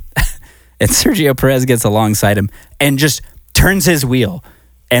time. And Sergio Perez gets alongside him and just turns his wheel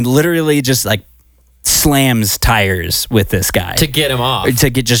and literally just like slams tires with this guy to get him off.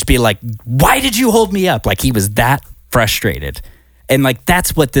 just be like, why did you hold me up? Like he was that frustrated. And like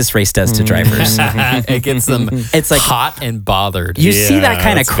that's what this race does to drivers. It gets them It's like hot and bothered. you see that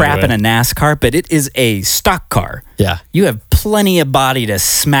kind of that's a good crap in way. a NASCAR, but it is a stock car. Yeah. You have plenty of body to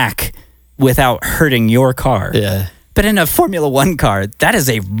smack without hurting your car. Yeah. But in a Formula One car, that is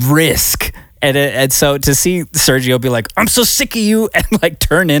a risk. And so to see Sergio be like, I'm so sick of you, and like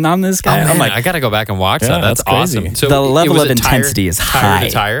turn in on this guy, Man, I'm like, I got to go back and watch Yeah, that. That's that's crazy. awesome. So The it level was of a tire- intensity is tire high.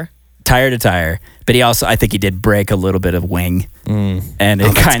 to tire. tire to tire. But he also, I think he did break a little bit of wing, and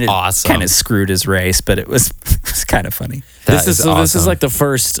it kind of awesome. screwed his race. But it was kind of funny. That This is awesome. like the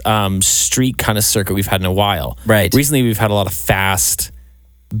first street kind of circuit we've had in a while. Right. Recently, we've had a lot of fast,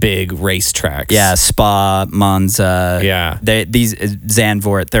 big racetracks. Yeah, Spa, Monza. Yeah. These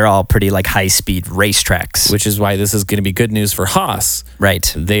Zandvoort, they're all pretty like high speed racetracks. Which is why this is going to be good news for Haas.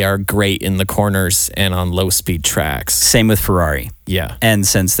 Right. They are great in the corners and on low speed tracks. Same with Ferrari. Yeah. And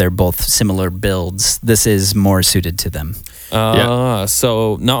since they're both similar builds, this is more suited to them.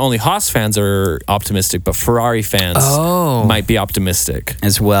 So not only Haas fans are optimistic, but Ferrari fans might be optimistic.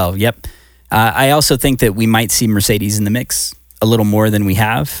 As well. Yep. I also think that we might see Mercedes in the mix a little more than we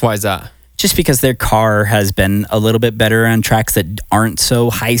have. Why is that? Just because their car has been a little bit better on tracks that aren't so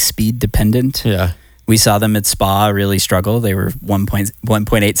high speed dependent. Yeah. We saw them at Spa really struggle. They were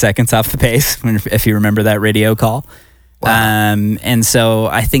 1.8 seconds off the pace, if you remember that radio call. Wow. And so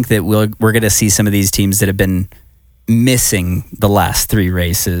I think that we're going to see some of these teams that have been missing the last 3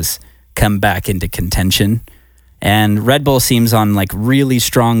 races come back into contention. And Red Bull seems on like really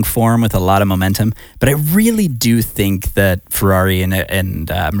strong form with a lot of momentum. But I really do think that Ferrari and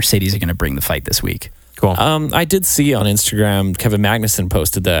Mercedes are going to bring the fight this week. Cool. I did see on Instagram, Kevin Magnussen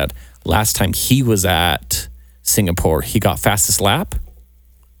posted that last time he was at Singapore, he got fastest lap.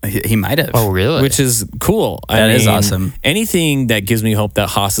 He might have. Oh, really? Which is cool. That is awesome. Anything that gives me hope that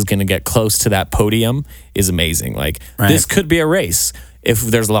Haas is going to get close to that podium is amazing. Like, Right. this could be a race. If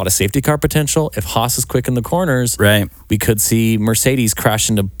there's a lot of safety car potential, if Haas is quick in the corners, Right. we could see Mercedes crash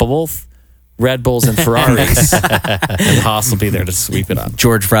into both Red Bulls and Ferraris, and Haas will be there to sweep it up.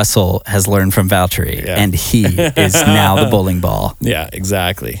 George Russell has learned from Valtteri, Yeah. and he is now the bowling ball. Yeah,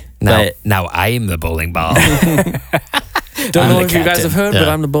 exactly. Now I'm the bowling ball. Don't I'm know the if you guys captain. have heard, but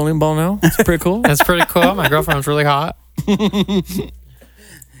I'm the bowling ball now. It's pretty cool. That's pretty cool. My girlfriend's really hot.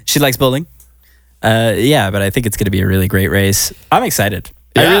 She likes bowling. Yeah, but I think it's going to be a really great race. I'm excited.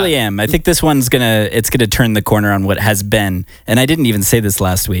 I Yeah. really am. I think this one's gonna turn the corner on what has been. And I didn't even say this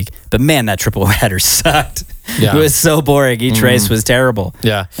last week, but man, that triple header sucked. Yeah. It was so boring. Each race was terrible.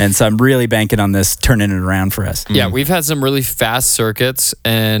 Yeah. And so I'm really banking on this turning it around for us. Yeah, we've had some really fast circuits,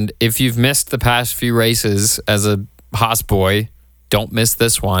 and if you've missed the past few races as a Haas boy, don't miss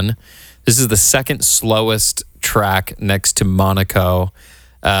this one. This is the second slowest track next to Monaco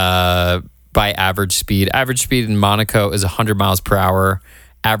by average speed. Average speed in Monaco is 100 miles per hour.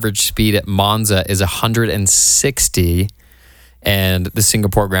 Average speed at Monza is 160, and the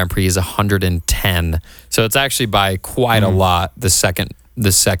Singapore Grand Prix is 110. So it's actually by quite a lot the second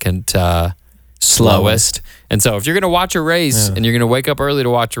slowest. And so if you're going to watch a race and you're going to wake up early to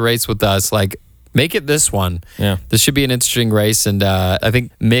watch a race with us, like, make it this one. Yeah. This should be an interesting race, and I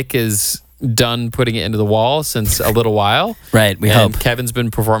think Mick is done putting it into the wall since a little while. Right, we and hope. Kevin's been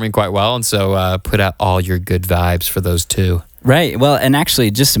performing quite well, and so put out all your good vibes for those two. Right. Well, and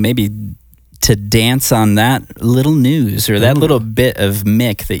actually, just maybe to dance on that little news or that little bit of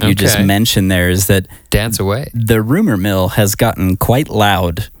Mick that you just Okay. mentioned there is that Dance away. the rumor mill has gotten quite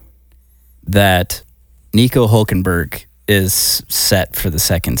loud that Nico Hulkenberg is set for the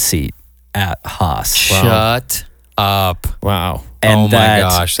second seat at Haas. Shut up. Wow. And oh my that-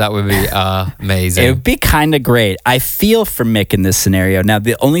 gosh, that would be amazing. It would be kind of great. I feel for Mick in this scenario. Now,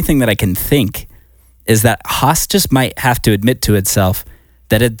 the only thing that I can think is that Haas just might have to admit to itself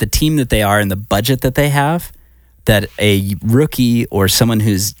that at the team that they are and the budget that they have, that a rookie or someone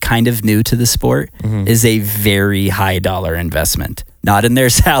who's kind of new to the sport is a very high dollar investment. Not in their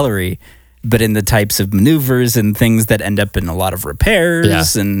salary, but in the types of maneuvers and things that end up in a lot of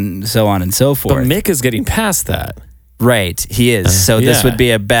repairs and so on and so But forth. Mick is getting past that. Right, he is. So this Yeah. would be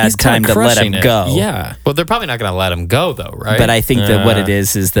a bad He's time kinda to let him crushing it. go. Yeah. well, they're probably not going to let him go, though, right? But I think that what it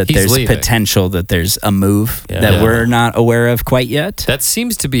is that He's there's leaving. potential that there's a move that Yeah. we're not aware of quite yet. that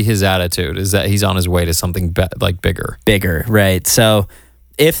seems to be his attitude, is that he's on his way to something bigger. Bigger, right? So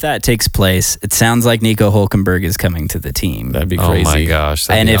if that takes place, it sounds like Nico Hulkenberg is coming to the team. That'd be Oh crazy. my gosh.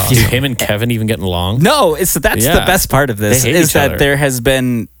 that'd And be if awesome. you- Him and Kevin even getting along? No, that's the Yeah. best part of this They hate is each that other. there has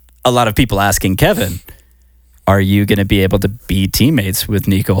been a lot of people asking Kevin, are you going to be able to be teammates with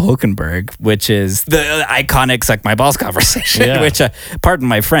Nico Hulkenberg, which is the iconic suck my balls conversation, Yeah. which, pardon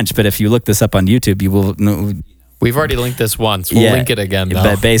my French, but if you look this up on YouTube, you will know. We've already linked this once. We'll link it again, though.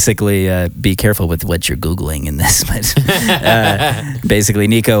 But basically, be careful with what you're Googling in this. But basically,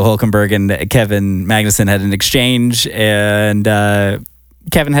 Nico Hulkenberg and Kevin Magnussen had an exchange, and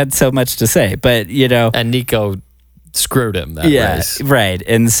Kevin had so much to say. But, And Nico screwed him that race. right.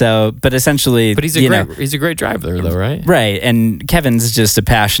 And so, but essentially, But he's a great driver, though, right? right. And Kevin's just a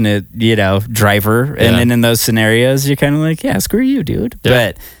passionate, driver. And Yeah. then in those scenarios, you're kind of like, yeah, screw you, dude. Yeah.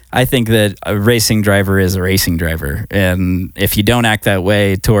 But I think that a racing driver is a racing driver. And if you don't act that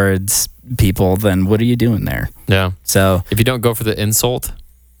way towards people, then what are you doing there? Yeah. So, If you don't go for the insult,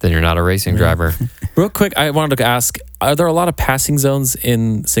 then you're not a racing driver. Real quick, I wanted to ask, are there a lot of passing zones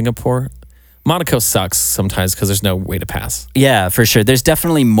in Singapore? Monaco sucks sometimes because there's no way to pass. yeah, for sure. There's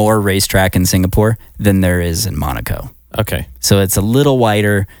definitely more racetrack in Singapore than there is in Monaco. Okay. So it's a little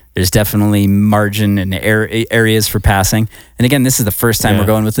wider. There's definitely margin and areas for passing. And again, this is the first time Yeah. we're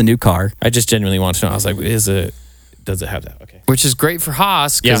going with a new car. I just genuinely want to know. I was like, does it have that? Okay. Which is great for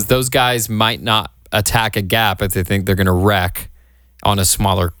Haas because Yeah. those guys might not attack a gap if they think they're going to wreck on a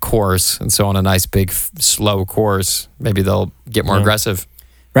smaller course. And so on a nice, big, slow course, maybe they'll get more aggressive.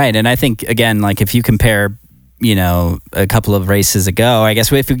 Right. And I think, again, like if you compare a couple of races ago, I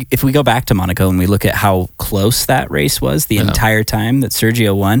guess if we go back to Monaco and we look at how close that race was the entire time that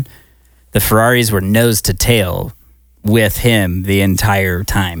Sergio won, the Ferraris were nose to tail with him the entire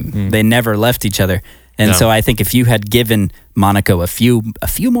time. They never left each other. And so I think if you had given Monaco a few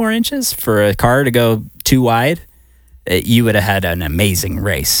more inches for a car to go too wide, you would have had an amazing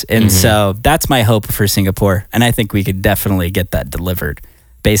race. And so that's my hope for Singapore. And I think we could definitely get that delivered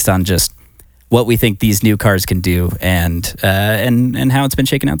based on just what we think these new cars can do and how it's been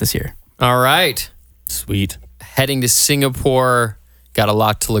shaken out this year. All right. Sweet. Heading to Singapore. Got a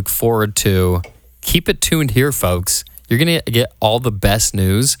lot to look forward to. Keep it tuned here, folks. You're going to get all the best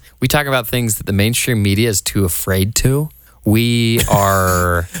news. We talk about things that the mainstream media is too afraid to.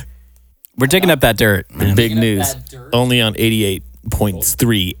 We're digging up that dirt. Man. Big news. Only on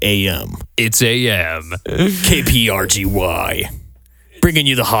 88.3 AM. It's AM. KPRGY. Bringing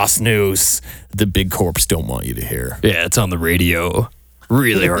you the Haas news. The big corps don't want you to hear. Yeah, it's on the radio.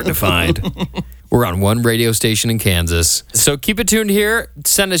 Really hard to find. We're on one radio station in Kansas. So keep it tuned here.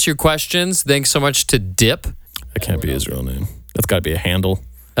 Send us your questions. Thanks so much to Dip. That can't be his real name. That's got to be a handle.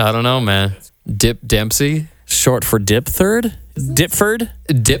 I don't know, man. Dip Dempsey? Short for Dipthird? Dipford?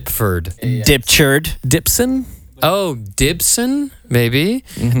 Dipford. Dipchurd. Dipson? Oh, Dibson? Maybe?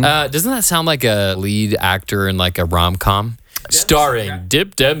 Doesn't that sound like a lead actor in like a rom-com? Starring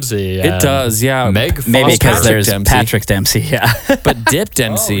Dip Dempsey. It does, yeah. Meg Foster. Maybe because there's Dempsey. Patrick Dempsey, yeah. But Dip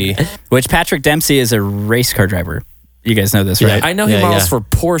Dempsey. Which Patrick Dempsey is a race car driver. You guys know this, right? I know he models for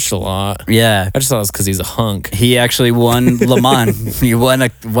Porsche a lot. Yeah. I just thought it was because he's a hunk. He actually won Le Mans. He won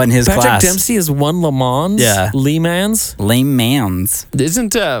his Patrick class. Dempsey has won Le Mans? Yeah. Le Mans? Le Mans.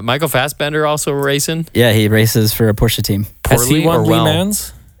 Isn't Michael Fassbender also racing? Yeah, he races for a Porsche team. Has he Poorly won or Le well?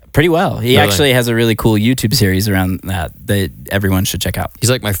 Mans? Pretty well. He Really? actually has a really cool YouTube series around that everyone should check out. He's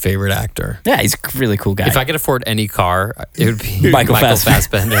like my favorite actor. Yeah, he's a really cool guy. If I could afford any car, it would be Michael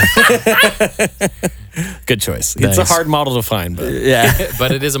Fassbender. Good choice. It's a Thanks. hard model to find, but yeah.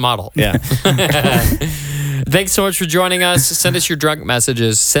 But it is a model. yeah. Thanks so much for joining us. Send us your drunk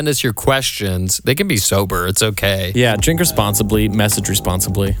messages. Send us your questions. They can be sober. It's okay. Yeah, drink responsibly, message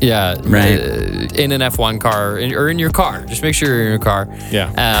responsibly. Yeah. Right. In an F1 car or in your car. Just make sure you're in your car.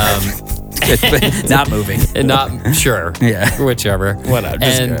 Yeah. Not moving. And not sure. Yeah. Whichever. Whatever.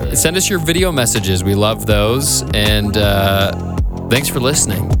 Just And go. send us your video messages. We love those. And thanks for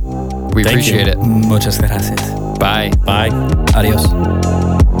listening. We Thank appreciate you. it. Muchas gracias. Bye. Bye. Adios.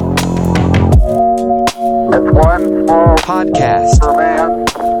 It's one small Podcast. for man,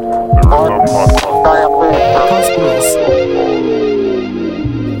 one giant leap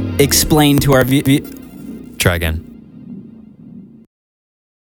for Explain to our Try again.